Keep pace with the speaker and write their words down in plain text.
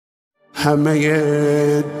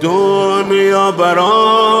همه دنیا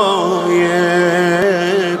برای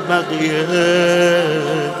بقیه،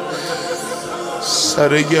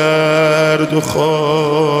 سرگرد و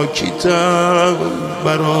خاکیتم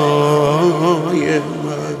برای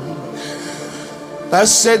من.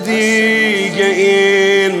 بس دیگه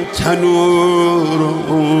این تنور و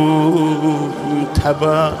اون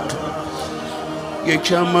طبق،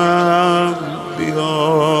 یکمم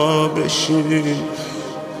بیا بشین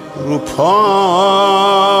رو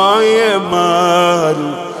پای من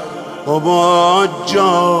بابا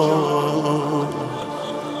جان.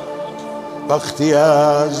 وقتی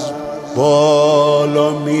از بالا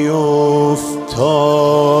می افتادی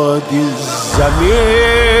زمین،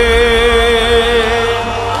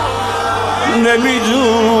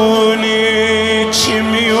 نمیدونی چی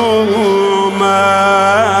می اومد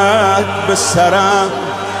به سرم،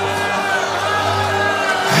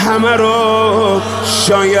 همه رو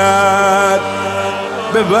شاید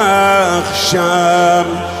ببخشم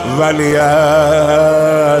ولی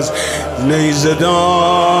از نیزه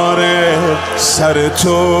دار سر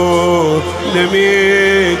تو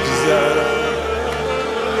نمیگذرم.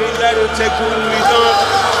 نیزه رو تکون میدم،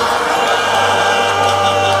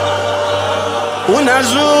 اون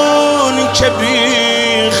از اون که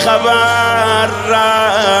بی خبر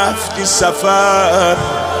رفتی سفر،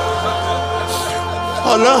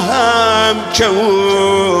 حالا هم که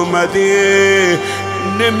اومدی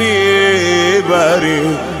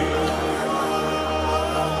نمیبری.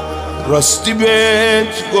 راستی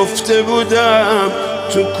بهت گفته بودم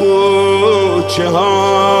تو کوچه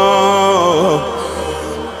ها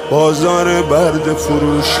بازار برد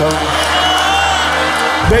فروشان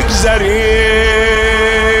بگذریم،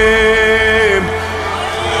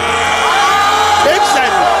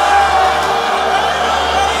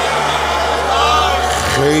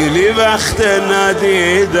 خیلی وقت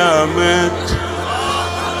ندیدمت،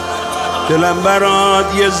 دلم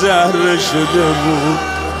برات یه ذره شده بود.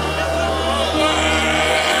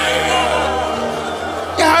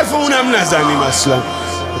 یه حرف اونم نزنیم اصلا.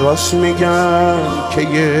 راست میگم که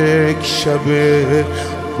یک شب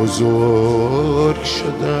بزرگ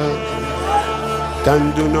شدم،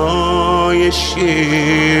 دندونای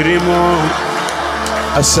شیریمو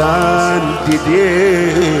اصلا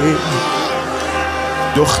دیدی،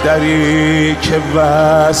 دختری که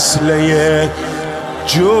وصله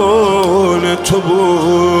جون تو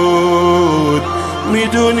بود،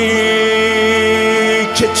 میدونی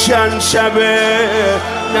که چند شبه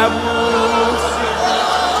نبود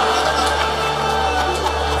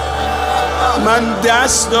من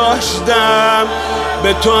دست داشتم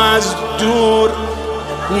به تو از دور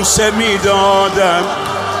بوسه میدادم.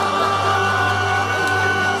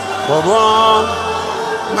 بابا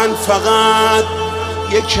من فقط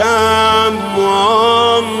یکم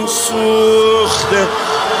موام سوخته،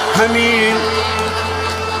 همین،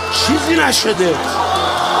 چیزی نشده.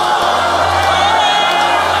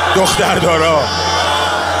 دختر دارا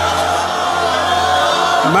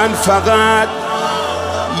من فقط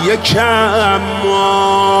یکم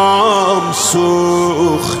موام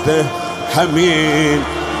سوخته، همین،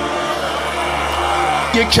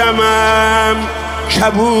 یکمم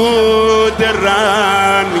کبود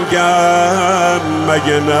رنگم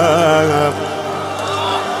مگه نه،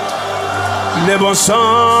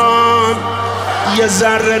 لباسام یه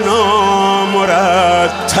ذره نامرتبه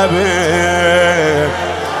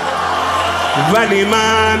ولی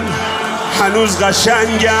من هنوز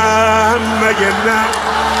قشنگم مگه نه.